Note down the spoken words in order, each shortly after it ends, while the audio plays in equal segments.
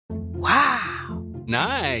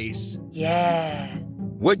Nice. Yeah.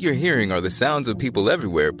 What you're hearing are the sounds of people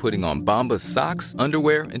everywhere putting on Bombas socks,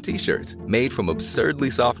 underwear, and T-shirts made from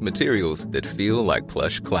absurdly soft materials that feel like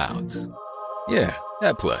plush clouds. Yeah,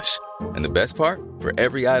 that plush. And the best part? For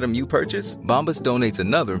every item you purchase, Bombas donates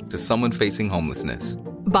another to someone facing homelessness.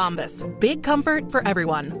 Bombas. Big comfort for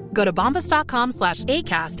everyone. Go to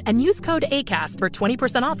bombas.com/ACAST and use code ACAST for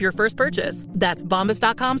 20% off your first purchase. That's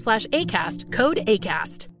bombas.com/ACAST. Code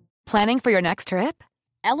ACAST. Planning for your next trip?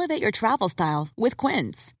 Elevate your travel style with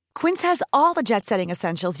Quince. Quince has all the jet-setting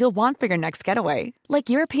essentials you'll want for your next getaway,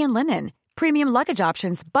 like European linen, premium luggage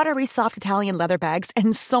options, buttery soft Italian leather bags,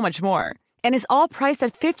 and so much more. And is all priced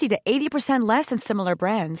at 50 to 80% less than similar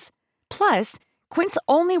brands. Plus, Quince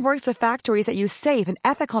only works with factories that use safe and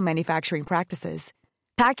ethical manufacturing practices.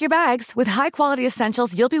 Pack your bags with high-quality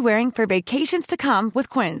essentials you'll be wearing for vacations to come with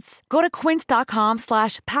Quince. Go to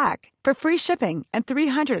quince.com/pack for free shipping and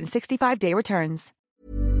 365-day returns.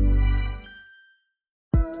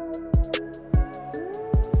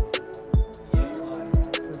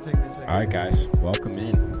 All right, guys, welcome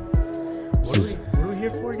in. What are we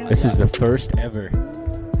here for again? This is the first ever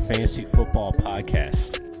fantasy football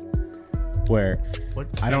podcast where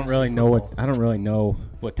I don't really know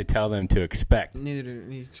what to tell them to expect. Neither do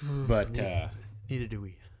we. But Neither do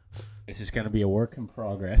we. this is going to be a work in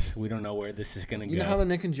progress. We don't know where this is going to go. You know how the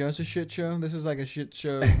Nick and Joseph shit show? This is like a shit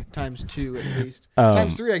show times 2 at least.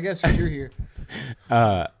 Times 3, I guess, because you're here.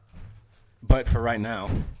 But for right now,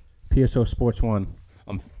 PSO Sports 1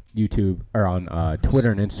 on YouTube or on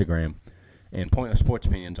Twitter and Instagram, and Pointless Sports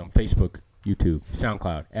Opinions on Facebook, YouTube,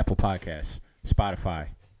 SoundCloud, Apple Podcasts, Spotify,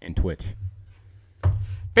 and Twitch.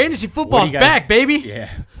 Fantasy football's back, baby. Yeah,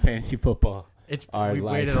 fantasy football. We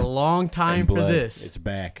waited a long time for this. It's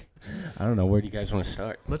back. I don't know. Where do you guys want to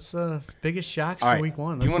start? Let's biggest shocks All for right. week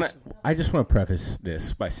 1. I just want to preface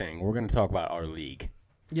this by saying we're going to talk about our league.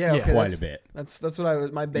 Yeah, okay, quite a bit. That's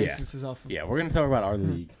what my basis is off of. Yeah, we're going to talk about our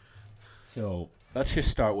league. So let's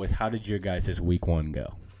just start with, how did your guys' week 1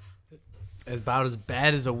 go? About as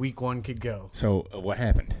bad as a week 1 could go. So what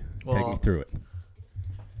happened? Take me through it.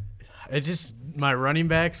 It just, my running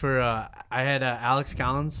backs were, I had Alex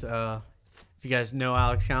Collins. If you guys know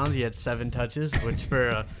Alex Collins, he had 7 touches, which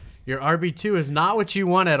for your RB2 is not what you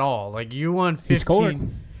want at all. Like, you want 15. He scored.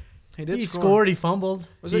 He scored. He fumbled.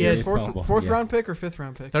 Was it your fourth round pick or 5th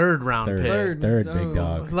round pick? Third round pick. Third big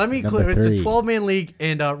dog. Let me clear. It's a 12-man league,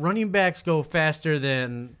 and running backs go faster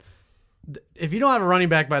than. If you don't have a running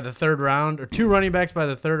back by the 3rd round, or 2 running backs by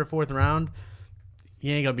the 3rd or 4th round,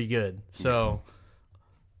 you ain't gonna be good. So.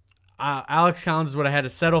 Alex Collins is what I had to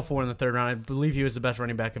settle for in the 3rd round. I believe he was the best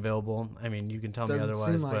running back available. I mean, you can tell me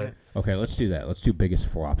otherwise. Okay, let's do that. Let's do biggest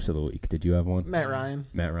flops of the week. Did you have one? Matt Ryan,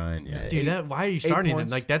 yeah. Dude, why are you starting him?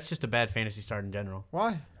 Like, that's just a bad fantasy start in general.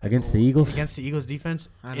 Why? Against the Eagles? Against the Eagles defense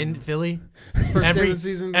in Philly. First game of the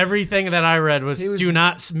season. Everything that I read was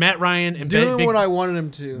Matt Ryan and doing what I wanted him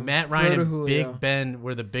to. Matt Ryan and Big Ben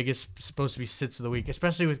were the biggest supposed to be sits of the week,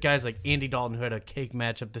 especially with guys like Andy Dalton, who had a cake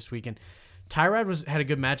matchup this weekend. Tyrod had a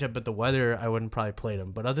good matchup, but the weather, I wouldn't probably played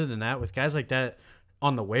him. But other than that, with guys like that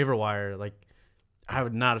on the waiver wire, like, I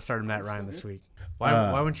would not have started Matt Ryan this week.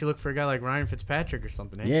 Why wouldn't you look for a guy like Ryan Fitzpatrick or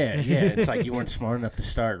something? Eh? Yeah. It's like you weren't smart enough to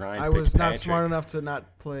start Ryan Fitzpatrick. I was not smart enough to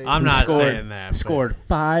not play. I'm not saying that. Scored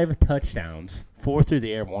 5 touchdowns, 4 through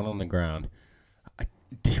the air, 1 on the ground.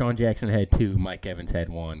 Deshaun Jackson had 2. Mike Evans had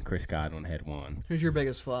 1. Chris Godwin had 1. Who's your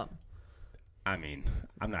biggest flop? I mean,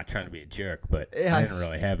 I'm not trying to be a jerk, but I didn't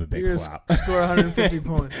really have a big flop. Score 150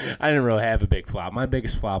 points. I didn't really have a big flop. My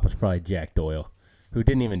biggest flop was probably Jack Doyle, who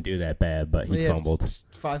didn't even do that bad, but he fumbled.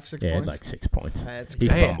 5, 6 points? Yeah, he had like 6 points. He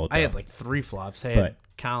fumbled. I had like 3 flops. I had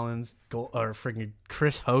Collins, or freaking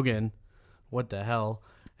Chris Hogan. What the hell?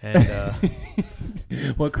 And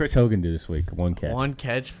what Chris Hogan do this week? 1 catch. 1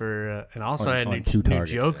 catch for, and also I had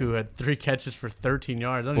Njoku had 3 catches for 13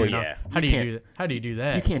 yards. I don't even know. How do you do that? How do you do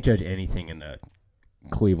that? You can't judge anything in the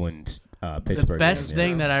Cleveland, Pittsburgh. The best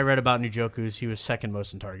thing that I read about Njoku is he was 2nd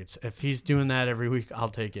most in targets. If he's doing that every week, I'll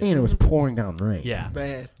take it. And it was pouring down rain. Yeah,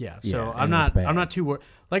 bad. Yeah, so I'm not too worried.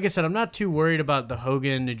 Like I said, I'm not too worried about the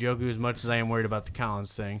Hogan Njoku as much as I am worried about the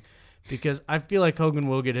Collins thing, because I feel like Hogan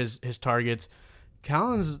will get his targets.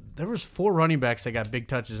 Collins, there was 4 running backs that got big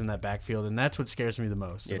touches in that backfield, and that's what scares me the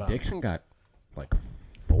most. Yeah, Dixon got like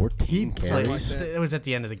 14 carries. It was at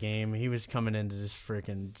the end of the game. He was coming into this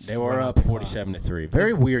freaking. They were up 47-3.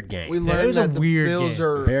 Very weird game. We learned that the Bills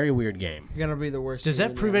are very weird game. Gonna be the worst. Does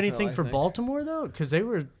that prove anything for Baltimore though? Because they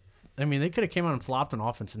were. I mean, they could have came out and flopped on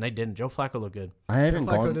offense, and they didn't. Joe Flacco looked good.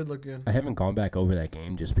 Flacco did look good. I haven't gone back over that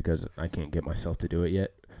game just because I can't get myself to do it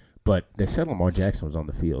yet. But they said Lamar Jackson was on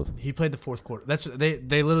the field. He played the fourth quarter. That's they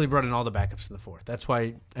literally brought in all the backups in the fourth. That's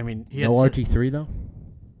why he had No RG3 though.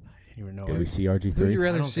 I didn't even know. Did we see RG3? Who'd you I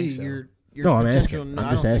rather don't see? think so. Your No, I'm potential- asking. No, I'm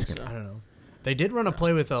I just don't think asking. so. I don't know. They did run a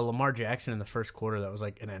play with Lamar Jackson in the first quarter that was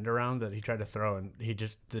like an end around that he tried to throw, and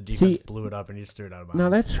the defense blew it up and he just threw it out of bounds. No,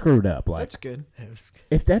 that's screwed up. Like, That's good.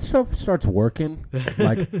 if that stuff starts working,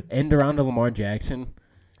 like end around to Lamar Jackson,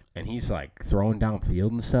 and he's like throwing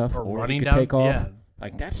downfield and stuff, Or or running he could down- take off, yeah.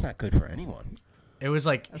 like that's not good for anyone. It was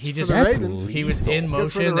like That's he for just the That's Ravens. he was lethal. in Good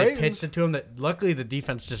for motion. the They Ravens. pitched it to him. That luckily the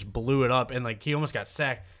defense just blew it up and like he almost got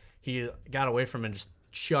sacked. He got away from it and just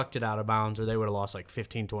chucked it out of bounds, or they would have lost like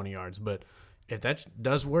 15, 20 yards. But if that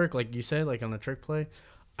does work, like you said, like on a trick play,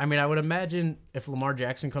 I mean, I would imagine if Lamar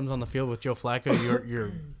Jackson comes on the field with Joe Flacco,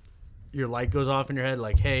 your light goes off in your head,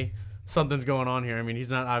 like, hey, something's going on here. I mean, he's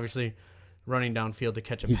not obviously running downfield to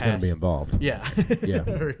catch a He's pass. going to be involved. Yeah. Yeah.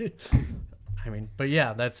 I mean, but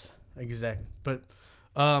yeah, that's exactly. But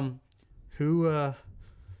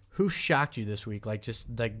who shocked you this week? Like just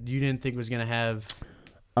like you didn't think was gonna have.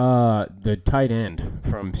 The tight end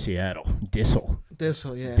from Seattle, Dissel.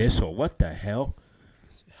 Yeah. Dissel, what the hell?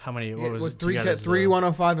 How many? Yeah, What was with it? three, You got his,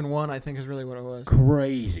 105 and 1, I think is really what it was.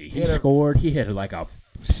 Crazy. He had a scored. He had like a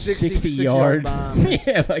 60 yard yard. bomb.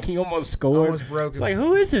 Yeah, like he almost scored. Almost broke It's it. like,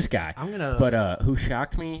 who is this guy? I'm gonna. But who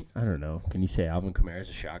shocked me? I don't know. Can you say Alvin Kamara is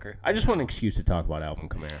a shocker? I just want an excuse to talk about Alvin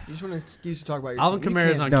Kamara. You just want an excuse to talk about your Alvin team.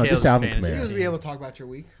 Kamara's on No, Kale's just Alvin fantasy Kamara. You team. be able to talk about your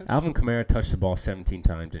week. Alvin Kamara touched the ball 17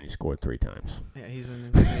 times and he scored 3 times. Yeah, he's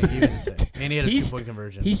an insane. He was insane. And he had a He's- 2-point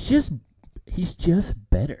conversion. He's just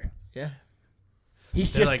better. Yeah.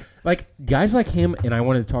 He's They're just like guys like him, and I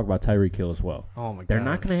wanted to talk about Tyreek Hill as well. oh my god. They're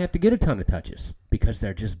not going to have to get a ton of touches because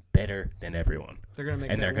they're just better than everyone. They're going to make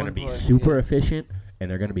And that they're going to one be play. super Yeah. efficient, and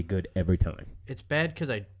they're going to be good every time. It's bad because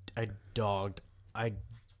I dogged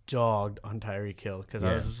on Tyreek Hill because I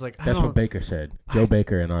Yeah. was just like, That's what Baker said. Joe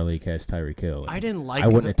Baker in our league has Tyreek Hill. I didn't like. I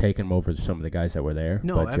wouldn't have taken him over some of the guys that were there.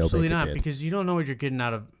 No, but Joe absolutely Baker not, did. because you don't know what you're getting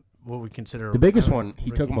out of what we consider The biggest a one,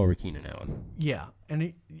 he took him over Keenan Allen. Yeah,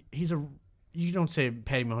 and he's a. You don't say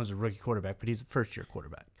Patty Mahomes is a rookie quarterback, but he's a first-year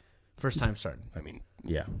quarterback, first time starting. I mean,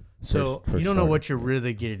 yeah. So First you don't know starter. what you're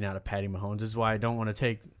really getting out of Patty Mahomes. This is why I don't want to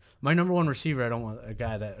take my number one receiver. I don't want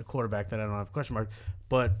a quarterback that I don't have a question mark.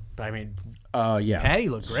 But I mean, Yeah. Patty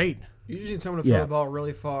looked great. You just need someone to throw Yeah. the ball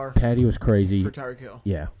really far Patty was crazy. for Tyreek Hill.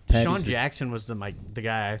 Yeah. Sean Patty's Jackson was the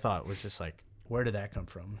guy I thought was just like, where did that come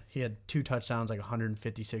from? He had 2 touchdowns, like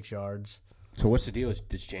 156 yards. So what's the deal? Is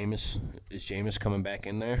Jameis coming back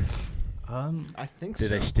in there? I think so.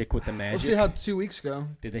 Did they stick with the We'll magic? see how 2 weeks go.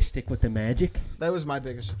 Did they stick with the magic? That was my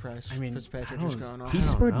biggest surprise. I mean, Fitzpatrick I just don't- going off. He don't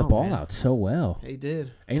spread the know, ball man. out so well. He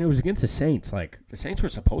did. And it was against the Saints. Like, the Saints were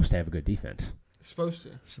supposed to have a good defense. Supposed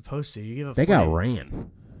to. Supposed to. You give a They got 40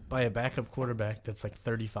 ran. by a backup quarterback that's like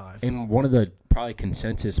 35. And one of the probably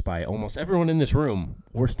consensus by almost everyone in this room,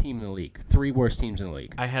 worst team in the league. 3 worst teams in the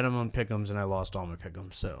league. I had him on pick'ems and I lost all my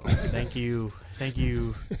pick'ems. So thank you,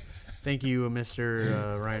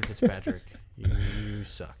 Mr. Ryan Fitzpatrick. You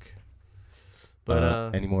suck.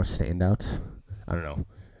 But any more standouts? I don't know.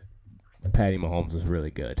 Patty Mahomes was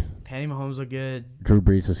really good. Patty Mahomes looked good. Drew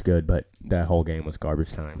Brees was good, but that whole game was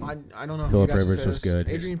garbage time. I don't know if Phillip you guys Rivers said was this. good.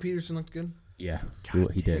 Adrian Peterson looked good. Yeah,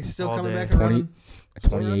 God he damn. did. He's still All coming day. back around.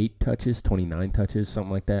 28 touches, 29 touches,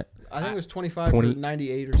 something like that. I think it was 25 20 for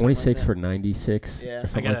 98 or 26 something for like 96 Yeah. or I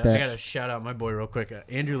something like I that. gotta shout out my boy real quick.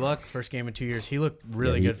 Andrew Luck, first game in 2 years. He looked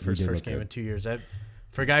really Yeah, good for his he did first look game good. in 2 years.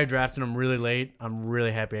 For a guy who drafted him really late, I'm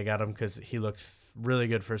really happy I got him because he looked really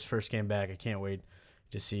good for his first game back. I can't wait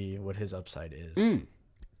to see what his upside is.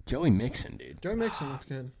 Joey Mixon, dude. that. Joey Mixon looked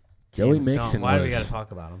good. Joey Damn, Mixon why do we was. got to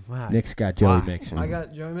talk about him? Why? Nick's got Joey Why? Mixon. I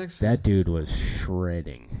got Joey Mixon. That dude was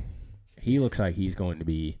shredding. He looks like he's going to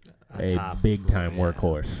be a top. big time Yeah.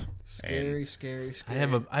 workhorse. Scary. I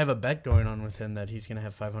have a bet going on with him that he's gonna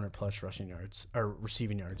have 500 plus rushing yards or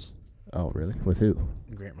receiving yards. Oh, really? With who?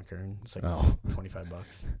 Grant McCurran. It's like Oh.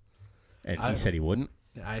 $25. And I- he said he wouldn't.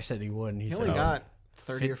 I said he would. And he He said only got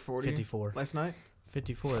 30 or 40 54. last night.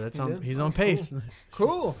 54. That's He on. did? He's Oh, on pace.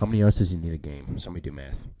 Cool. How many yards does he need a game? Somebody do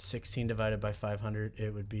math. 16 divided by 500,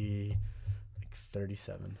 it would be like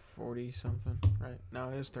 37. 40 something. Right. No,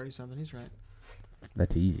 it is 30 something. He's right.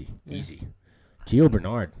 That's easy. Yeah. Easy. Gio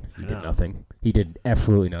Bernard, he I did know. nothing. He did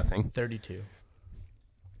absolutely nothing. 32.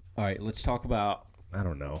 All right, let's talk about, I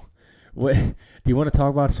don't know. What do you want to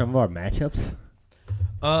talk about some of our matchups?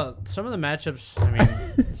 Some of the matchups, I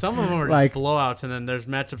mean, some of them are Like- just blowouts, and then there's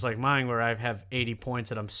matchups like mine where I have 80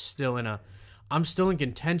 points and I'm still in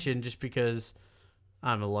contention just because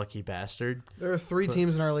I'm a lucky bastard. There are 3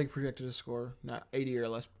 teams in our league projected to score not 80 or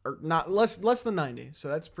less, or not less than 90. So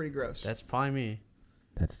that's pretty gross. That's probably me.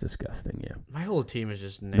 That's disgusting. Yeah. My whole team is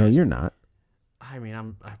just nasty. No, you're not. I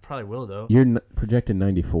mean, I probably will though. You're projected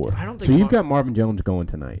 94. I don't think so. You've got Marvin Jones going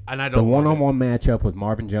tonight. And I The don't want it. one-on-one matchup with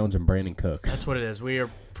Marvin Jones and Brandon Cooks. That's what it is. We are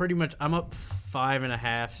pretty much. I'm up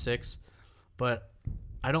 5.5, 6, but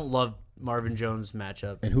I don't love Marvin Jones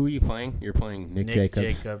matchup. And who are you playing? You're playing Nick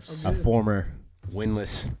Jacobs, a former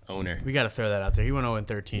winless owner. We got to throw that out there. He went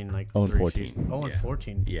 0-13, like 0-14.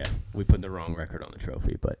 0-14. Yeah, we put the wrong record on the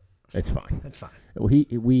trophy, but it's fine. That's fine. Well,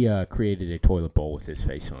 we created a toilet bowl with his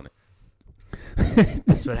face on it.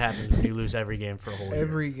 That's what happens when you lose every game for a whole year.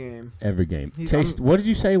 Every game. Every game. Chase, what did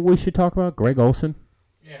you say we should talk about? Greg Olsen?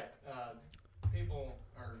 Yeah, people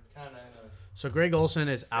are kind of in a So Greg Olsen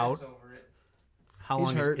is out. fence over it. How He's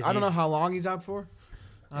long hurt. is I don't he? know how long he's out for.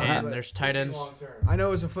 And but there's tight ends. Long term. I know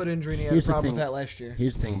it was a foot injury, and he had a Here's the problem with thing. that last year.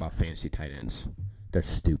 Here's the thing about fantasy tight ends. They're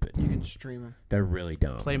stupid. You can stream him. They're really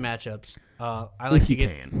dumb. Play matchups. I like if to you get.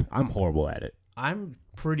 can. I'm horrible at it. I'm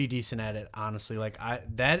pretty decent at it, honestly. Like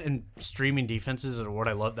that and streaming defenses are what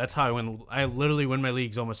I love. That's how I win. I literally win my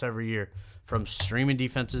leagues almost every year from streaming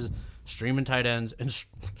defenses, streaming tight ends, and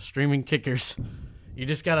streaming kickers. You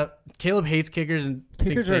just gotta. Caleb hates kickers and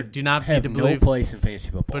thinks they do not have need to no believe. place in fantasy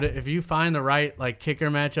football. But if you find the right kicker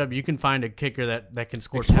matchup, you can find a kicker that can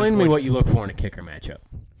score. Explain 10 to me points. what you look for in a kicker matchup.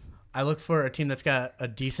 I look for a team that's got a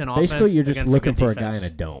decent offense. Basically, you're just against looking good for a defense. guy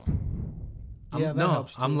in a dome. Yeah, that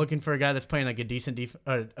helps, too. I'm looking for a guy that's playing like a decent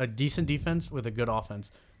defense with a good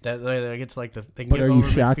offense. That they get to like the. They can But get are you over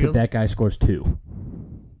shocked midfield. that guy scores 2?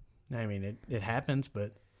 I mean, it happens,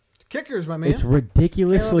 but Kickers, my man. It's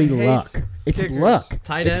ridiculously Caleb luck. hates It's kickers. luck.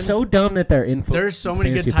 Tight It's ends. so dumb that they're in. there's so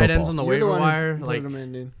many good fantasy tight ends football. on the You're the waiver one wire. who Like put him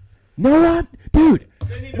in, dude. No, dude.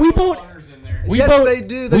 They need to We put vote. punters in there. We Yes, vote. they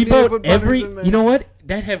do. They we need to vote put punters every. in there. You know what?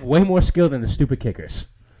 That have way more skill than the stupid kickers.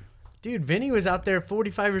 dude, Vinny was out there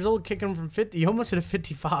 45 years old kicking from 50. He almost hit a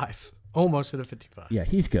 55. Almost hit a 55. Yeah,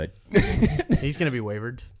 he's good. He's gonna be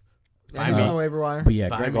wavered. Yeah, he's on the waiver wire. But yeah,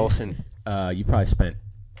 Buy Greg me. Olsen. You probably spent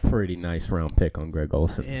pretty nice round pick on Greg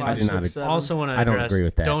Olsen. And I did not. 5, 6, 7. Also want to I don't address, agree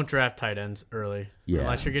with that. Don't draft tight ends early. Yeah.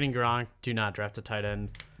 Unless you're getting Gronk, do not draft a tight end.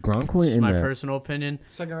 Gronk This went is in my the. personal opinion.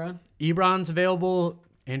 Second round. Ebron's available.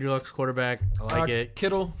 Andrew Luck's quarterback. I like it.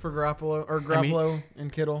 Kittle for Garoppolo I mean- Garoppolo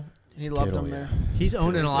and Kittle. He loved Kittle, him yeah. there. He's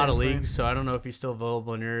owned in a lot of San Fran. leagues, so I don't know if he's still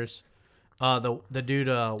available in yours. The dude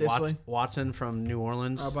Disley? Watson from New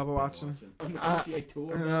Orleans. Bubba Watson.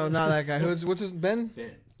 No, not that guy. What's his Ben?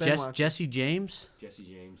 Ben Watson. Jesse James. Jesse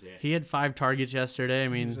James. Yeah. He had 5 targets yesterday. I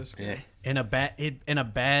mean, Who's this guy? in a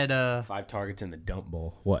bad 5 targets in the dump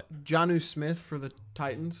bowl. What? Jonnu Smith for the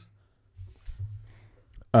Titans.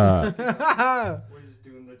 We're just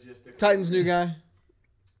doing logistics. Titans new guy.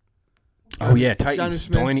 Oh yeah, Jonnu Titans.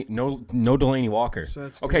 Smith. Delaney, no Delaney Walker. So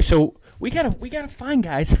that's Okay, so we gotta find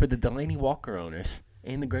guys for the Delaney Walker owners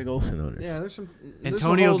and the Greg Olsen owners. Yeah, there's some.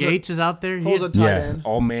 Antonio Gates is out there. He Holds a had- tight Yeah, end.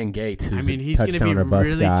 all man Gates. I Who's mean, a he's going to be touchdown or bust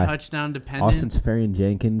really guy. touchdown dependent. Austin Safarian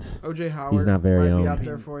Jenkins, OJ Howard. He's not very might owned. be out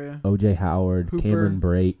there for you. OJ Howard, Hooper. Cameron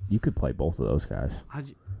Brate. You could play both of those guys.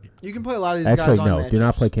 You can play a lot of these Actually, guys on no, matchups. do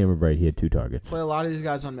not play Cameron Brate. He had 2 targets. Play a lot of these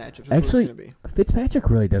guys on matchups. That's Actually, what it's gonna Fitzpatrick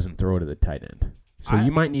really doesn't throw to the tight end, so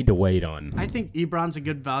you might need to wait on. I think Ebron's a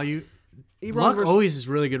good value. be. Luck versus- always is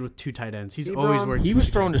really good with 2 tight ends. He's Ebron- always working. He was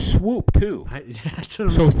throwing to swoop too, That's what I'm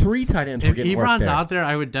so 3 tight ends were If getting worked Ebron's there. out there,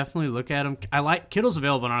 I would definitely look at him. I like Kittle's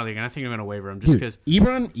available in our league, and I think I'm going to waiver him just because. Dude,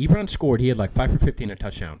 Ebron scored. He had like 5 for 50 and a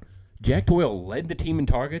touchdown. Jack Doyle led the team in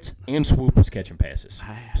targets, and Swoop was catching passes.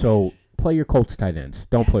 So play your Colts tight ends.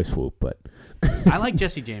 Don't play Swoop, but I like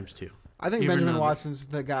Jesse James too. I think Even Benjamin though- Watson's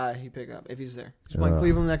the guy he pick up if he's there. He's playing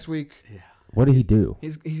Cleveland next week. what did he do?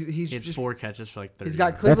 He's He had just 4 catches for like 30. he's got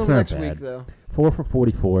yards. Cleveland not next bad. week though. 4 for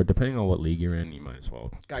 44. Depending on what league you're in, you might as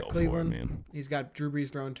well Got go Cleveland. for it, man. He's got Drew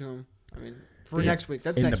Brees thrown to him. I mean, for Yeah. next week.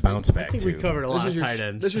 That's In next the bounce week. back I think too. we covered a lot of tight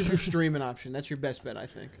ends. This is your streaming option. That's your best bet, I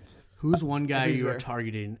think. Who's one guy he's you are there.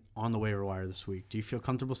 targeting on the waiver wire this week? Do you feel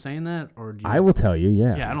comfortable saying that, or do you? I will tell you,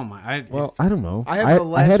 yeah. Yeah, I don't mind. Well, I don't know. I have the I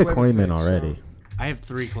last had a waiver claim in pick, so- already. I have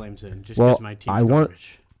 3 claims in just Well, because my team's I want-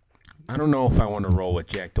 garbage. I don't know if I want to roll with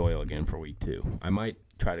Jack Doyle again for week 2. I might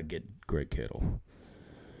try to get Greg Kittle.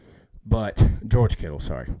 George Kittle,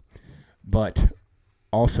 sorry. But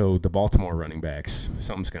also the Baltimore running backs,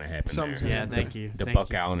 something's going to happen Something's there. gonna Yeah, thank you. The Thank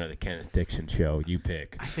Buck you. Allen or the Kenneth Dixon show, you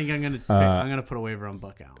pick. I think I'm gonna put a waiver on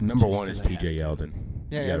Buck Allen. Number just 1 is 'cause I have TJ to. Yeldon.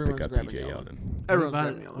 Yeah, You got to everyone's pick up grabbing TJ Yeldon. Yeldon. Everyone's What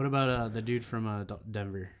grabbing about, Yeldon. what about the dude from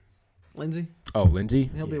Denver? Lindsey? Oh, Lindsey?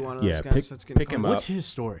 He'll be one of those Yeah, guys that's getting pick him called. up. What's his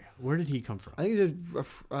story? Where did he come from? I think he's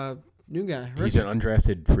a new guy. He's an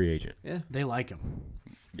undrafted free agent. Yeah. They like him.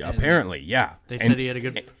 Yeah, apparently, yeah. They And- said he had a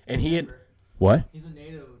good. And he had What? He's a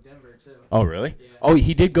native of Denver too. Oh, really? Yeah. Oh,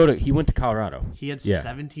 he went to Colorado. He had Yeah.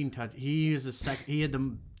 17 touches.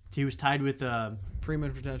 He was tied with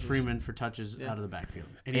Freeman for touches. Freeman for touches out of the backfield,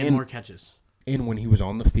 and he had And- more catches. And when he was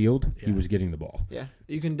on the field, he Yeah. was getting the ball. Yeah,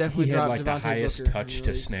 you can definitely He had drop like the Devontae highest Booker in touch your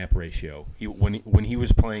to leagues. snap ratio. When he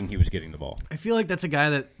was playing, he was getting the ball. I feel like that's a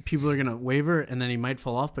guy that people are gonna waiver, and then he might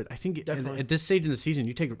fall off. But I think Definitely. at this stage in the season,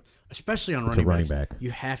 you take, especially on It's a running backs, back.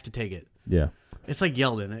 you have to take it. Yeah. It's like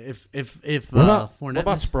Yeldon. If What Fournette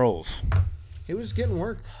about Sproles? He was getting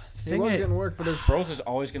work. He Thing was is- getting work, but there's Sproles is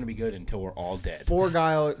always going to be good until we're all dead. four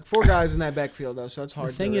guys in that backfield though, so it's hard.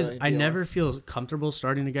 The thing to is, really I deal never with. feel comfortable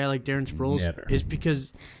starting a guy like Darren Sproles. Never. Is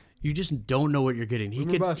because you just don't know what you're getting. He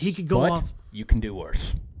Boomer bust. could go But off. you can do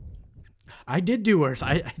worse. I did do worse.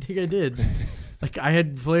 I think I did. Like I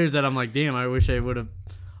had players that I'm like, damn, I wish I would have.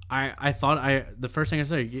 I thought the first thing I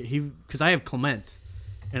said because I have Clement,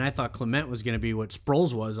 and I thought Clement was going to be what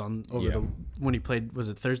Sproles was when he played. Was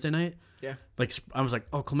it Thursday night? Yeah. Like I was like,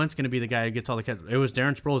 oh, Clement's going to be the guy who gets all the catches. It was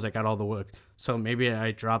Darren Sproles that got all the work. So maybe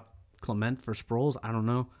I dropped Clement for Sproles. I don't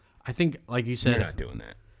know. I think, like you said, You're not doing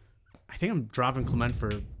that. I think I'm dropping Clement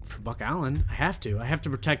for Buck Allen. I have to. I have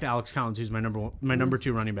to protect Alex Collins, who's my number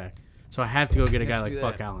 2 running back. So I have to go get a guy to like do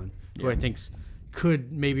Buck that. Allen, who I think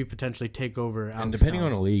could maybe potentially take over. Alex And depending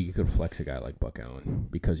on Collins. a league, you could flex a guy like Buck Allen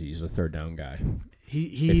because he's a third down guy. If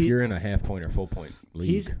he you're in a half point or full point league,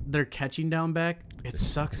 he's their catching down back. It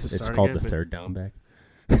sucks to it's start. called a guy, the but third down back.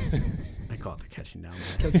 I call it the catching down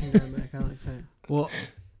back. Catching down back, I like that. Well,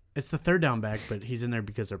 it's the third down back, but he's in there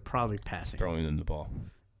because they're probably passing. Throwing in the ball.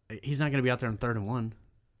 He's not going to be out there on 3rd and 1.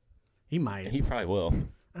 He might. He probably will.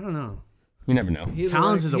 I don't know. You never know.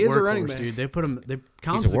 Collins is a running workhorse, back. dude. They put him.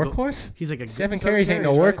 Collins He's a is workhorse? He's like a 7 Seven carries ain't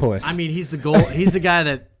no carries, right? workhorse. I mean, he's the goal. He's the guy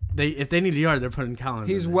that if they need a yard, they're putting Collins.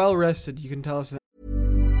 He's in there. well rested. You can tell us that.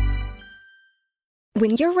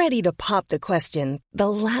 When you're ready to pop the question, the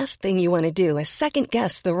last thing you want to do is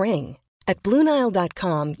second-guess the ring. At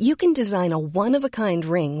BlueNile.com, you can design a one-of-a-kind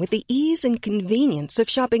ring with the ease and convenience of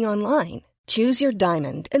shopping online. Choose your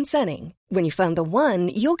diamond and setting. When you find the one,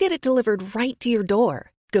 you'll get it delivered right to your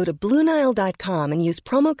door. Go to BlueNile.com and use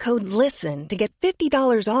promo code LISTEN to get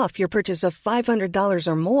 $50 off your purchase of $500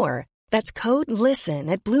 or more. That's code LISTEN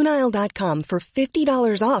at BlueNile.com for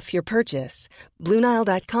 $50 off your purchase.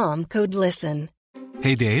 BlueNile.com, code LISTEN.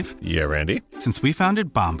 Hey, Dave. Yeah, Randy. Since we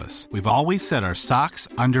founded Bombas, we've always said our socks,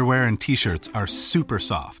 underwear, and T-shirts are super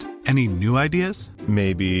soft. Any new ideas?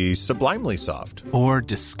 Maybe sublimely soft. Or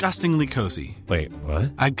disgustingly cozy? Wait,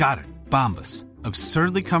 what? I got it. Bombas.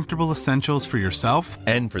 Absurdly comfortable essentials for yourself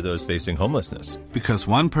And for those facing homelessness. because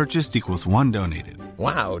one purchased equals one donated.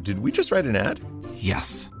 Wow, did we just write an ad?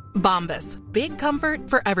 Yes. Bombas. Big comfort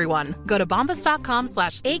for everyone. Go to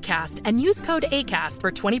bombas.com/ACAST and use code ACAST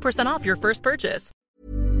for 20% off your first purchase.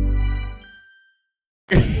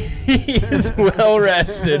 he is well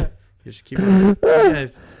rested. Just keep it.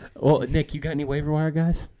 Guys, Well, Nick, you got any waiver wire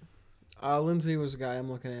guys? Lindsey was the guy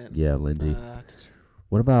I'm looking at. Yeah, Lindsey. Uh,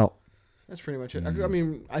 What about? that's pretty much it. I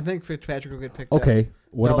mean, I think Fitzpatrick will get picked up. Okay.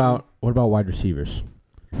 What Dalton. about wide receivers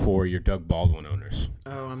for your Doug Baldwin owners?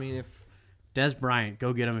 Oh, I mean, if Des Bryant,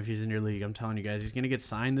 go get him if he's in your league. I'm telling you guys, he's gonna get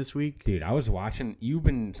signed this week. Dude, I was watching. You've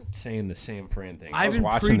been saying the Sam Fran thing. I I've was been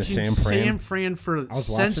watching preaching the Sam Fran for was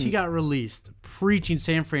since he watching- got released. Preaching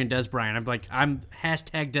Sam Fran, Des Bryant. I'm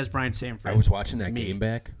hashtag Des Bryant, Sam Fran. I was watching that Me. game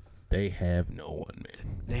back. They have no one,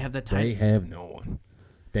 man. They have that They type. have no one.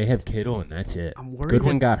 They have Kittle, and that's it. I'm worried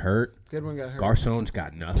Goodwin that- got hurt. Goodwin got hurt. Garcon's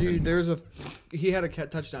got nothing. Dude, he had a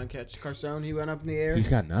touchdown catch. Carson, he went up in the air. He's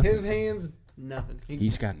got nothing. His hands, nothing.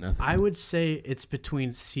 He's got nothing. I would say it's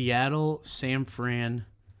between Seattle, Sam Fran,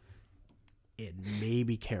 and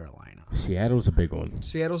maybe Carolina. Seattle's a big one.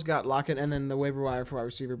 Seattle's got Lockett, and then the waiver wire for wide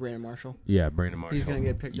receiver Brandon Marshall. Yeah, Brandon Marshall. He's gonna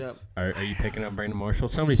get picked up. Are you picking up Brandon Marshall?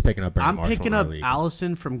 Somebody's picking up Brandon I'm Marshall. picking in our up league.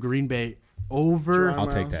 Allison from Green Bay over Geronimo I'll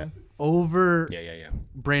take that. Allison. over Yeah.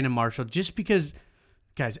 Brandon Marshall, just because,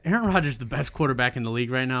 guys, Aaron Rodgers is the best quarterback in the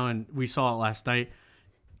league right now, and we saw it last night.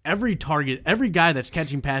 Every guy that's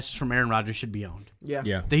catching passes from Aaron Rodgers should be owned.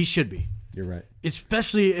 Yeah, They should be. you're right.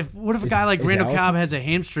 Especially what if a guy like is Randall Allison- Cobb has a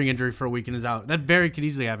hamstring injury for a week and is out? That very could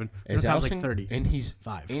easily happen. Is Randall Cobb's Allison, like 30. and he's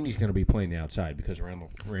 5. and he's going to be playing the outside because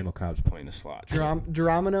Randall Cobb's playing the slot.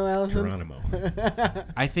 Geronimo Allison. Geronimo.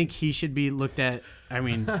 I think he should be looked at. I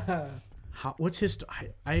mean, what's his?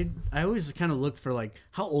 I always kind of look for like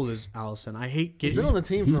how old is Allison? I hate He's getting. been on the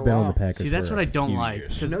team He's for a been on while. the Packers. See, that's for what I a don't few like,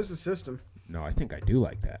 years. He knows the system. No, I think I do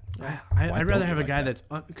like that. I'd Why rather don't have you a guy like that's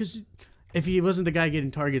because if he wasn't the guy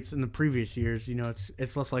getting targets in the previous years,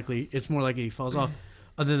 it's less likely. It's more likely he falls off.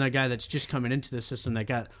 Other than a guy that's just coming into the system that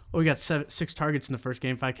got 6 targets in the first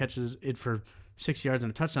game, 5 catches, it for 6 yards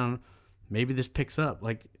and a touchdown. maybe this picks up.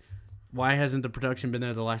 Like, why hasn't the production been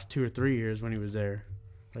there the last 2 or 3 years when he was there?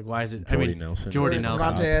 Like, why is it? Jordy Nelson.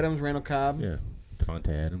 Devontae Adams, Randall Cobb. Yeah,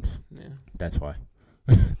 Devontae Adams. Yeah, that's why.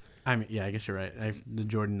 I mean, yeah, I guess you're right. The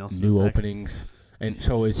Jordy Nelson new effect. openings. And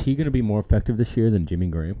so, is he going to be more effective this year than Jimmy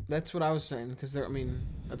Graham? That's what I was saying because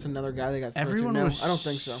that's another guy they got. Everyone was I don't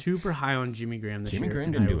think so. Super high on Jimmy Graham this year. Jimmy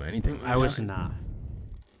Graham didn't do anything. I was not.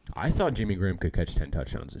 I thought Jimmy Graham could catch 10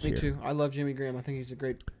 touchdowns this year. Me too. I love Jimmy Graham. I think he's a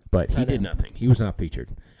great. But he did nothing. He was not featured.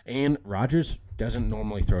 And Rodgers doesn't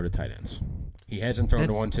normally throw to tight ends. He hasn't thrown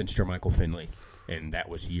to one since Jermichael Finley, and that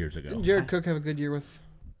was years ago. Didn't Jared Cook have a good year with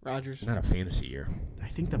Rodgers? Not a fantasy year. I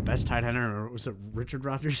think the best tight ender was it Richard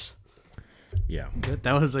Rodgers. Yeah,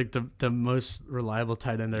 that was like the most reliable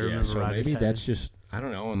tight end I remember. So Rodgers maybe having. that's just I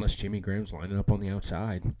don't know. Unless Jimmy Graham's lining up on the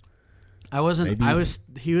outside. I wasn't. Maybe.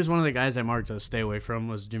 He was one of the guys I marked to stay away from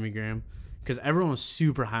was Jimmy Graham because everyone was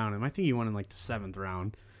super high on him. I think he won in like the 7th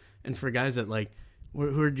round. And for guys that like,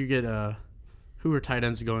 who did you get? Who were tight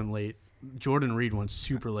ends going late? Jordan Reed went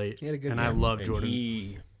super late. He had a good and game. I love And Jordan.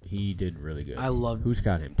 He did really good. I love. Who's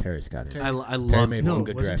got him? Terry's got him. I Terry love. made one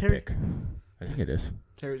good draft pick. I think it is.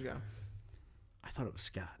 Terry's got him. I thought it was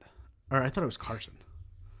Scott, or I thought it was Carson.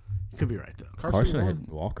 You could be right though. Carson had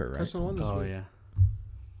Walker, right? Carson won this week. Yeah.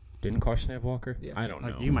 Didn't Carson have Walker? Yeah. I don't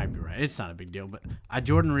know. You might be right. It's not a big deal, but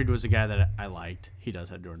Jordan Reed was a guy that I liked. He does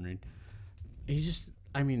have Jordan Reed. He's just.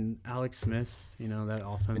 I mean, Alex Smith, that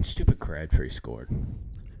offense. And stupid Crabtree scored.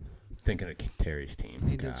 Thinking of Terry's team.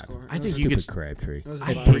 He did score. I think stupid Crabtree.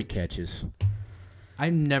 I Had 3 catches. I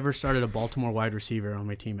never started a Baltimore wide receiver on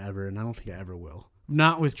my team ever, and I don't think I ever will.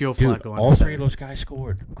 Not with Joe Dude, Flacco. all 3 of those guys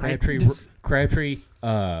scored. Crabtree,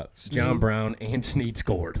 John Brown, and Snead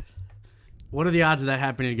scored. What are the odds of that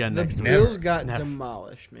happening again next The week? Bills got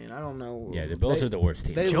demolished, man. I don't know. Yeah, the Bills are the worst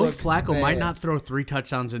team. Joe Flacco might not throw 3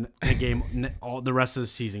 touchdowns in a game all the rest of the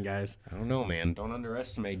season, guys. I don't know, man. Don't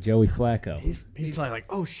underestimate Joey Flacco. He's probably like,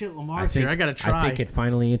 oh shit, Lamar's here. I gotta try. I think it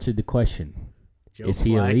finally answered the question. Joe Is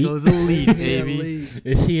he Flacco's elite? elite, baby.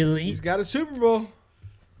 Is he elite? He's got a Super Bowl.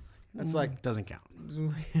 That's like doesn't count.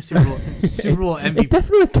 Super Bowl MVP. It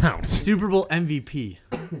definitely counts. Super Bowl MVP.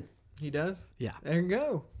 He does. Yeah, there you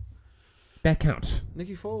go. That counts.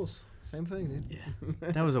 Nicky Foles, same thing, dude. Yeah,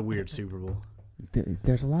 that was a weird Super Bowl.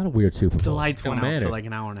 There's a lot of weird Super Bowls. The lights Don't went out matter. for like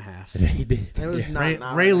an hour and a half. They did. It was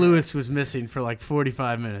not Ray Lewis was missing for like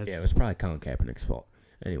 45 minutes. Yeah, it was probably Colin Kaepernick's fault.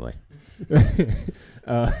 Anyway.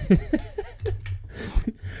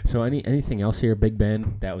 So anything else here, Big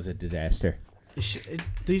Ben? That was a disaster.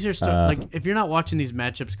 These are stuff like if you're not watching these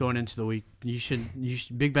matchups going into the week, you should.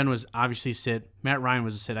 Big Ben was obviously sit. Matt Ryan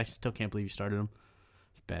was a sit. I still can't believe you started him.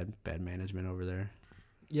 It's bad management over there.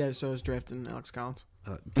 Yeah, so I was drafting Alex Collins.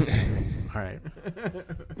 All right.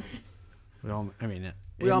 We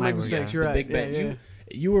all make mistakes. You're right. Big Ben.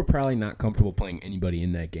 You were probably not comfortable playing anybody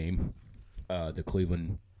in that game, the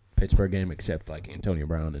Cleveland-Pittsburgh game, except like Antonio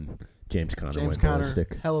Brown and James Conner went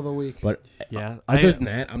ballistic. Hell of a week. But yeah, other than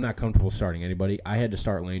that, I'm not comfortable starting anybody. I had to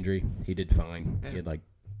start Landry. He did fine. Yeah. He had like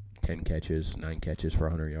 10 catches, 9 catches for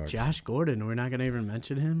 100 yards. Josh Gordon, we're not going to even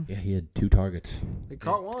mention him. Yeah, he had 2 targets. He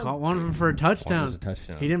caught one. Caught one of them for a touchdown. One was a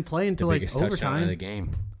touchdown. He didn't play until the like biggest overtime. touchdown of the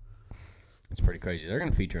game. It's pretty crazy. They're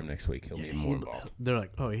going to feature him next week. He'll be more involved. They're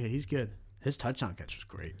like, oh yeah, he's good. His touchdown catch was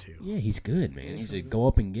great too. Yeah, he's good, man. He's a go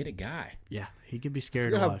up and get a guy. Yeah, he could be scary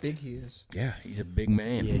to watch. How big he is. Yeah, he's a big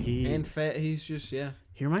man. Yeah, and fat. He's just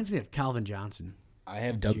He reminds me of Calvin Johnson. I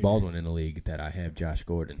have Doug Baldwin in the league that I have Josh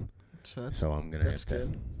Gordon. So I'm gonna have to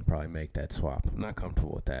probably make that swap. I'm not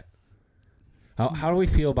comfortable with that. How do we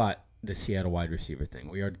feel about the Seattle wide receiver thing?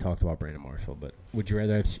 We already talked about Brandon Marshall, but would you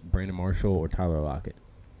rather have Brandon Marshall or Tyler Lockett?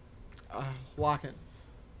 Lockett.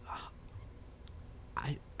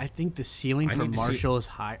 I think the ceiling for Marshall is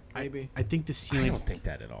high. Maybe. I think the ceiling. I don't think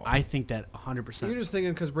that at all. I think that 100%. You're just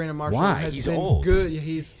thinking because Brandon Marshall has he's been old. good. Yeah,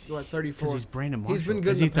 he's what 34. Because he's Brandon Marshall. He's been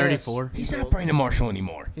good. Is in he the past. 34? He's not Brandon Marshall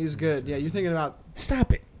anymore. He's good. Yeah, you're thinking about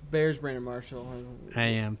Stop it. Bears Brandon Marshall. I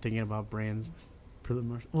am thinking about Brandon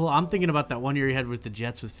Marshall. Well, I'm thinking about that one year he had with the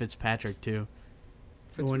Jets with Fitzpatrick too.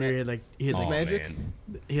 One year he had magic. Man.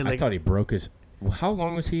 He had I thought he broke his. Well, how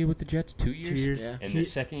long was he with the Jets? 2 years. 2 years. Yeah. And the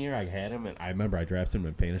second year I had him, and I remember I drafted him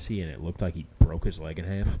in fantasy, and it looked like he broke his leg in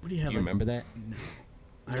half. What do you have? Do you remember that?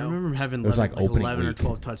 I remember having 11 or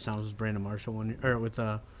 12 touchdowns with Brandon Marshall one year, or with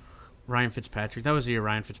Ryan Fitzpatrick. That was the year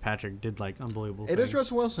Ryan Fitzpatrick did like unbelievable. It is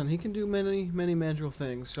Russell Wilson. He can do many magical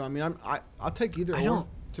things. So I mean, I'll take either.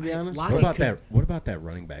 To be honest. What about that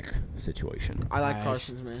running back situation? I like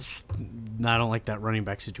Carson's, man. No, I don't like that running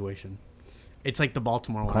back situation. It's like the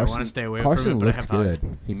Baltimore one. I want to stay away Carson from it, but I have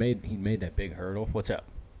good. He made that big hurdle. What's up?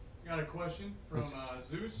 Got a question from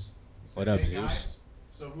Zeus. What up, "Hey, Zeus?" guys,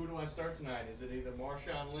 So who do I start tonight? Is it either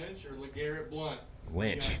Marshawn Lynch or LeGarrette Blount? Lynch. What do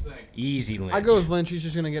you guys think? Easy Lynch. I go with Lynch. He's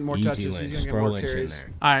just going to get more Easy touches. Lynch. He's going to get Throw more Lynch carries. in there.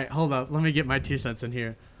 All right, hold up. Let me get my 2 cents in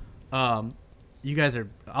here. You guys are.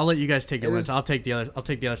 I'll let you guys take your wins. I'll take the other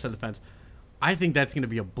side of the fence. I think that's going to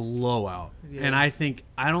be a blowout, and I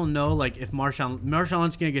don't know like if Marshawn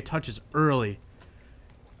Lynch's going to get touches early.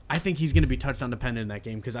 I think he's going to be touchdown dependent in that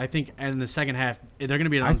game because I think in the second half they're going to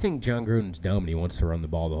be. I think John Gruden's dumb and he wants to run the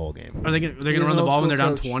ball the whole game. Are they going to run the ball when they're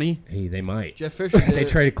down 20? Hey, they might. Jeff Fisher did They it.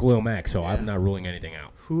 traded Khalil Mack, so I'm not ruling anything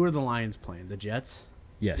out. Who are the Lions playing? The Jets.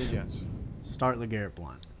 Yes. The Jets. Start LeGarrette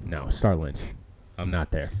Blount. No, start Lynch. I'm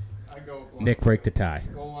not there. I go with Blount. Nick, break the tie.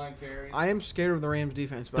 Goal line carry. I am scared of the Rams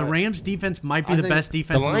defense. But The Rams defense might be I the think best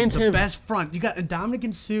defense. the Lions the have- best front. You got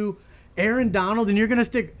Ndamukong Suh, Aaron Donald, and you're going to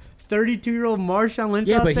stick 32-year-old Marshawn Lynch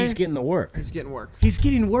Yeah, out but there? he's getting the work. He's getting work. He's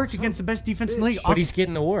getting work against the best defense in the league. But he's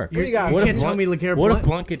getting the work. You got? What can't if tell me LeGarrette What if Blount.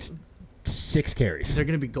 Blount gets 6 carries? They're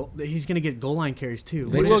going to be he's going to get goal line carries too.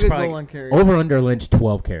 Lynch will is get probably goal line carries. over under Lynch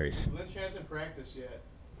 12 carries. Lynch hasn't practiced yet.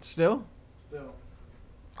 Still? Still.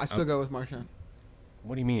 I still go with Marshawn.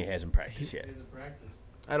 What do you mean he hasn't practiced yet? He hasn't practiced.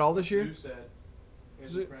 At all this year? Zeus said he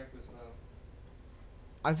hasn't practiced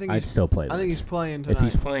though. I think I'd he's still play I think Lynch. he's playing If tonight.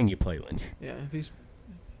 he's playing, you play Lynch. Yeah, if he's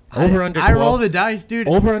Over under 12. I roll the dice, dude.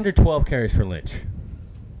 Over under 12 carries for Lynch.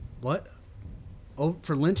 What? Oh,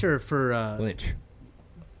 for Lynch or for Lynch.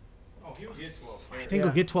 Oh, he'll get 12 carries. I think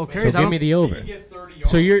he'll get 12 So carries. give me the He over. can get 30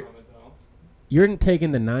 yards So you're from it though. you're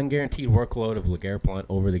taking the non-guaranteed workload of LeGarrette Blount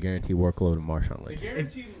over the guaranteed workload of Marshawn Lynch.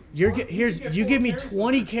 You give me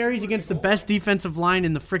 20 carries against the best defensive line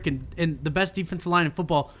in the best defensive line in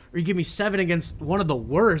football, or you give me 7 against one of the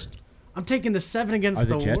worst. I'm taking the 7 against Are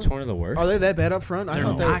the Jets worst. one of the worst? Are they that bad up front? I They're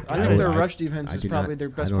think, not I think their good. rush defense I is do probably not- their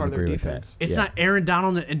I best don't part of their agree with that. defense. It's Yeah. not Aaron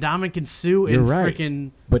Donald and Ndamukong Suh You're and right.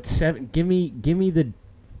 freaking. But 7. Give me the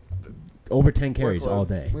over 10 carries Workload. all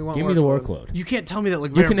day. We want Give me the workload. workload. You can't tell me that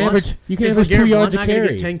LeGarrette You can average. You can average 2 yards a carry.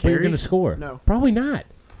 Get 10 But you're going to carries? score. No. Probably not.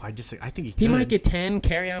 I think he could. He might get 10.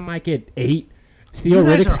 Carryon might get 8. You Theo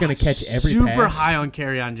guys Riddick's are going to catch every super pass. high on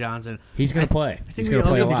Kerryon Johnson. He's going to play. think He's we going to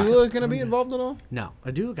play a also lot. do- Dula going to be involved at all? No,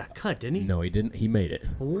 Adula got cut, didn't he? No, he didn't. He made it.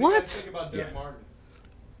 What do you guys What? think about Doug Martin?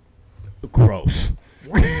 Gross.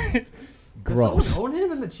 Does Gross. someone own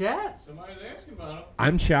him in the chat? Somebody's asking about him.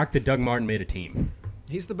 I'm shocked that Doug Martin made a team.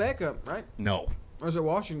 He's the backup, right? No, Or is it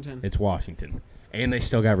Washington? it's Washington. And they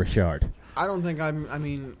still got Richard. I don't think I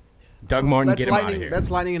mean, Doug Martin, that's get him out of lightning. here.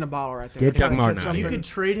 That's lightning in a bottle right there. Get They're trying Doug to Martin catch out of You here. something. could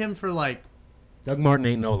trade him for like. Doug Martin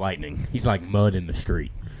ain't no lightning. He's like mud in the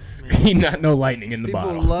street. He not no lightning in the People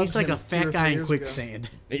bottle. love He's like him a 2 or fat 3 guy in years ago. quicksand.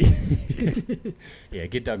 Yeah,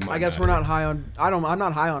 get Doug Martin. I guess out we're of not here. high on. I'm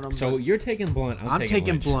not high on him. So but you're taking Blunt. I'm taking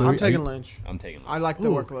Lynch. Blount. Who I'm are taking you- Lynch. I'm taking Lynch. I like the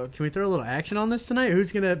Ooh, workload. Can we throw a little action on this tonight?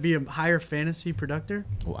 Who's gonna be a higher fantasy productor?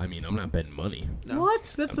 Well, I mean, I'm not betting money. No. What?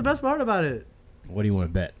 That's the best part about it. What do you want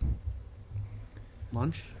to bet?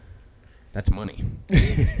 Lunch. That's money.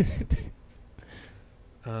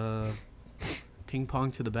 Ping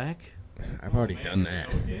pong to the back. I've already done that.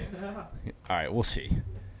 All right, we'll see.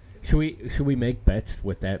 Should we make bets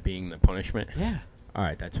with that being the punishment? Yeah. All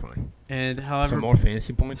right, that's fine. And however Some more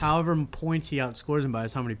fantasy points. however points he outscores him by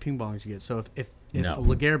is how many ping pongs you get. So if No.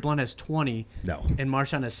 LeGarrette Blount has 20 No. and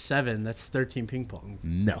Marshawn has 7, that's 13 ping pong.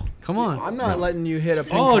 No. Come on. I'm not letting you hit a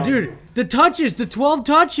ping Oh, pong. dude, the 12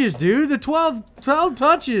 touches, dude. The 12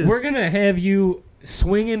 touches. We're gonna have you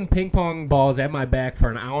swinging ping pong balls at my back for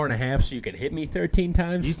an hour and a half so you can hit me 13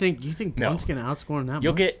 times. You think No. Blunt's gonna outscore him that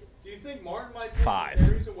You'll much? get. Do you think Martin might take 5. some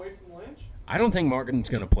carries away from Lynch? I don't think Martin's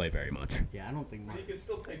gonna play very much. Yeah, I don't think He can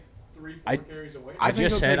still take 3-4 I- carries away. I think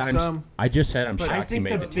he'll take some. I just said I'm But shocked I think he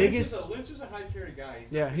made the the team. biggest- Lynch is a high carry guy.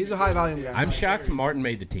 Yeah, he's a high volume guy. I'm shocked Martin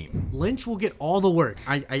made the team. Lynch will get all the work.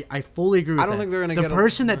 I fully agree with I don't that. think they're gonna the get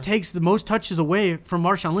person that takes the most touches away from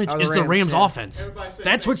Marshawn Lynch Are the is the Rams, Rams yeah. offense. Everybody say That's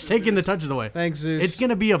thanks what's to taking the Zeus. touches away. Thanks, Zeus. It's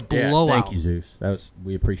gonna be a Yeah, blowout. thank you, Zeus.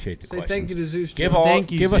 We appreciate the Say questions. thank you to Zeus. Give too. all.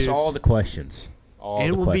 Thank you, give us Zeus. all the questions. All It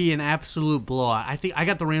the will questions. be an absolute blowout. I think I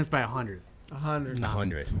got the Rams by 100. 100.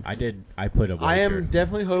 100. I put a wager. I am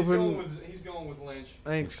definitely hoping. He's going with Lynch.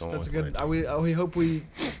 Thanks. going That's a with good. Lynch. We hope we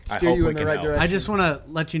I steer hope you we in the can right help. direction. I just want to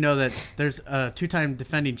let you know that there's a two-time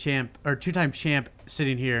defending champ or two-time champ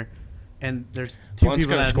sitting here, and there's 2 Blunt's people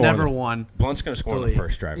gonna that have score on never the- won. Blunt's going to score on the Fully.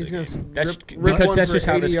 first drive. He's of the gonna game. That's rip because one that's for just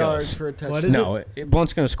how 80 this yards goes. for a touchdown. What is No,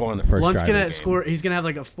 Blunt's going to score on the first Blunt's drive. gonna of the game. score. He's gonna have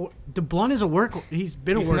like a 4. The Blunt is a work. He's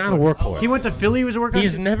been He's a workhorse. not a workhorse. He went to Philly. He was a workhorse.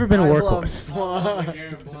 He's never been a I workhorse. love-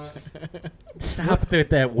 LeGarrette Blount. Stop with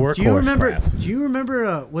that workhorse Do you remember? crap. Do you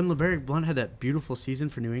remember when LeGarrette Blount had that beautiful season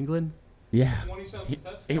for New England? Yeah. 20-something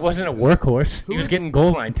touchdowns. He wasn't a workhorse. He was getting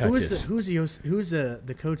goal line Who touches. was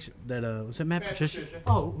the coach that was it Matt Patricia?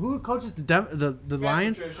 Oh, who coaches the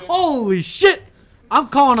Lions? Patricia. Holy shit! I'm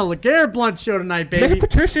calling a LeGarrette Blunt show tonight, baby. Matt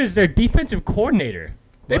Patricia is their defensive coordinator.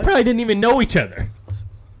 They probably didn't even know each other.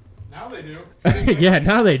 Now they do. Yeah,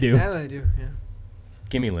 now they do. Yeah, they do. Yeah.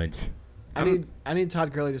 Gimme Lynch. I need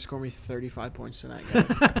Todd Gurley to score me 35 points tonight, guys.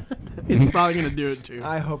 He's probably gonna do it too.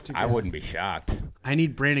 I hope to. I wouldn't be shocked. I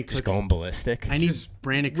need Brandon Just Cooks. going ballistic. I need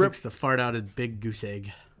Brandon Cooks to fart out a big goose egg.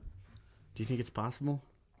 Do you think it's possible?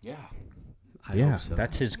 Yeah. I hope so.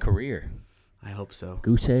 That's his career. I hope so.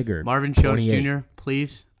 Goose egg or Marvin Jones 28. Jr.,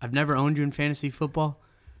 please. I've never owned you in fantasy football.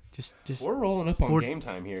 Just We're rolling up on game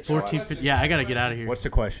time here. 14, yeah, I gotta get out of here. What's the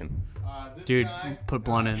question? This Dude, guy, put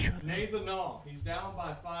Blunt in. Nathan Nall. He's down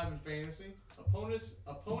by 5 in fantasy.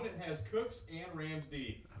 Opponent has Cooks and Rams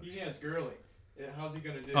D. He has Gurley. How's he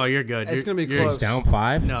gonna do? Oh, you're good. It's gonna be you're close. He's down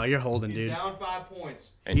 5? No, you're holding, He's dude. down 5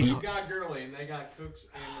 points. And He's he- got Gurley, and they got Cooks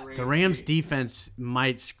and the Rams. The Rams D. defense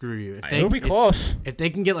might screw you. If It'll be close. If they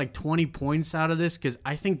can get like 20 points out of this, because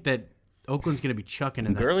I think that Oakland's going to be chucking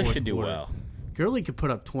in that Gurley fourth should do quarter. well. Gurley could put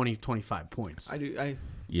up 20, 25 points.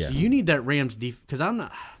 Yeah. So you need that Rams defense, because I'm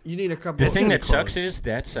not. You need a couple. The thing gonna that be sucks close. is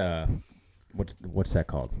that's what's that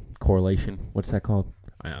called? Correlation. What's that called?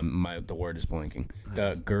 The word is blanking.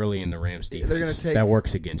 The Gurley and the Rams defense. They're gonna take- that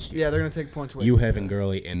works against you. Yeah, they're gonna take points away. You from having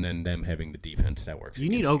Gurley and then them having the defense that works. You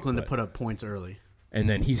need against Oakland to but- put up points early. And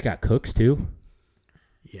then he's got Cooks too.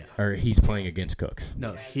 Yeah. Or he's playing against Cooks.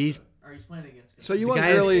 No, he's. Or he's playing against Cooks. So you The want guy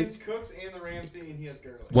is- Gurley? It's Cooks and the Rams D, and he has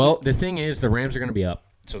Gurley. Well, the thing is, the Rams are going to be up,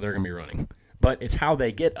 so they're going to be running. But it's how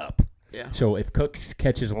they get up. Yeah. So if Cooks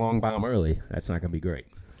catches a long bomb early, that's not going to be great.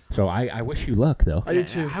 So I wish you luck, though. I do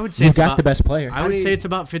too. I would say You've it's got about, the best player. I would I say need- it's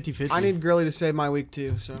about 50-50. I need Gurley to save my week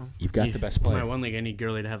too. So You've got the best My player. one league, I need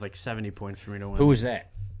Gurley to have like 70 points for me to win. Who was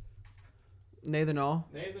that? Nathan All.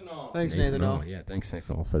 Nathan Nall. Thanks, Nathan All. Yeah, thanks,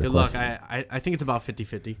 Nathan All, for the Good luck. question. I think it's about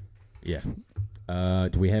 50-50. Yeah.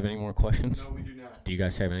 Do we have any more questions? No, we do not. Do you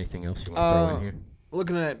guys have anything else you want to throw in here?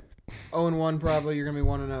 Looking at 0-1, probably you're gonna be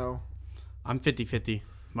 1-0. I'm 50-50.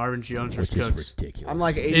 Marvin Jones Which versus is Cooks. ridiculous. I'm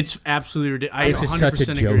like 80. It's absolutely ridiculous. This is such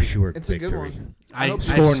a Joe Short It's a good victory. one. I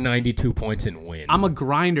Score 92 points and win. I'm a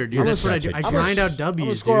grinder, dude. You're That's what I such do. a I jerk. grind out I'm gonna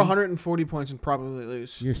W's, score dude. 140 points and probably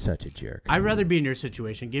lose. You're such a jerk. I'd rather be in your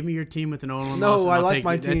situation. Give me your team with an 0-1 No, loss. and I I'll like take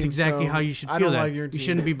my it. team, That's exactly so how you should I feel. don't That like your you team.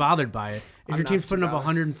 shouldn't be bothered by it. If I'm your not team's too putting up bothered.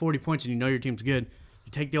 140 points and you know your team's good,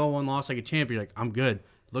 you take the 0-1 loss like a champ. You're like, I'm good.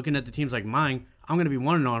 Looking at the teams like mine, I'm gonna be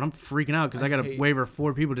 1-0, and I'm freaking out because I got to hate- waiver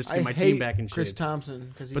 4 people just to I get my hate team back in Chris shape. Thompson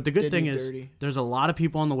because he But the good did thing me is, dirty. there's a lot of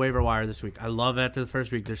people on the waiver wire this week. I love after the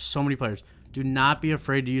first week. There's so many players. Do not be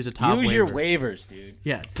afraid to use a top Use waiver. your waivers, dude.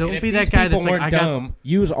 Yeah, And don't if be these that guy people that's like, weren't I got. dumb,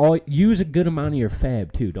 use a good amount of your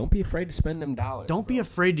fab too. Don't be afraid to spend them dollars. Don't be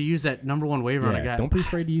afraid to use that number 1 waiver on a Yeah, guy. don't be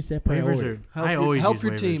afraid to use that Waivers priority. are. I always help use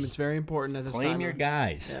your waivers. team. It's very important at this Claim time. your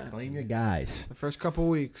guys. Yeah. Claim your guys. The first couple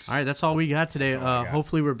weeks. All right, that's all we got today. That's all I got.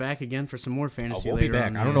 Hopefully, we're back again for some more fantasy. We'll be later back.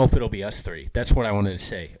 on I don't know if it'll be us three. That's what I wanted to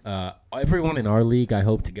say. Everyone in our league, I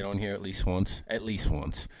hope to get on here at least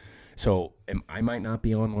once. So I might not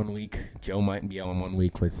be on 1 week. Joe might be on 1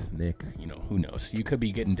 week with Nick. Who knows? You could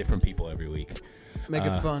be getting different people every week. Make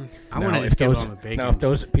it fun. I want to just give on the bacon. Now, if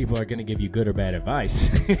those people are going to give you good or bad advice,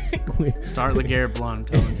 Start LeGarrette Blunt.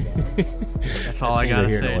 I'm telling you. That's all I neither gotta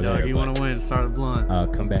here say, nor dog. there, You but- want to win? Start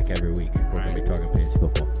Blunt. come back every week. We're going to be talking fantasy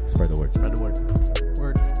football. Spread the word. Spread the word.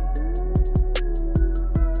 Word.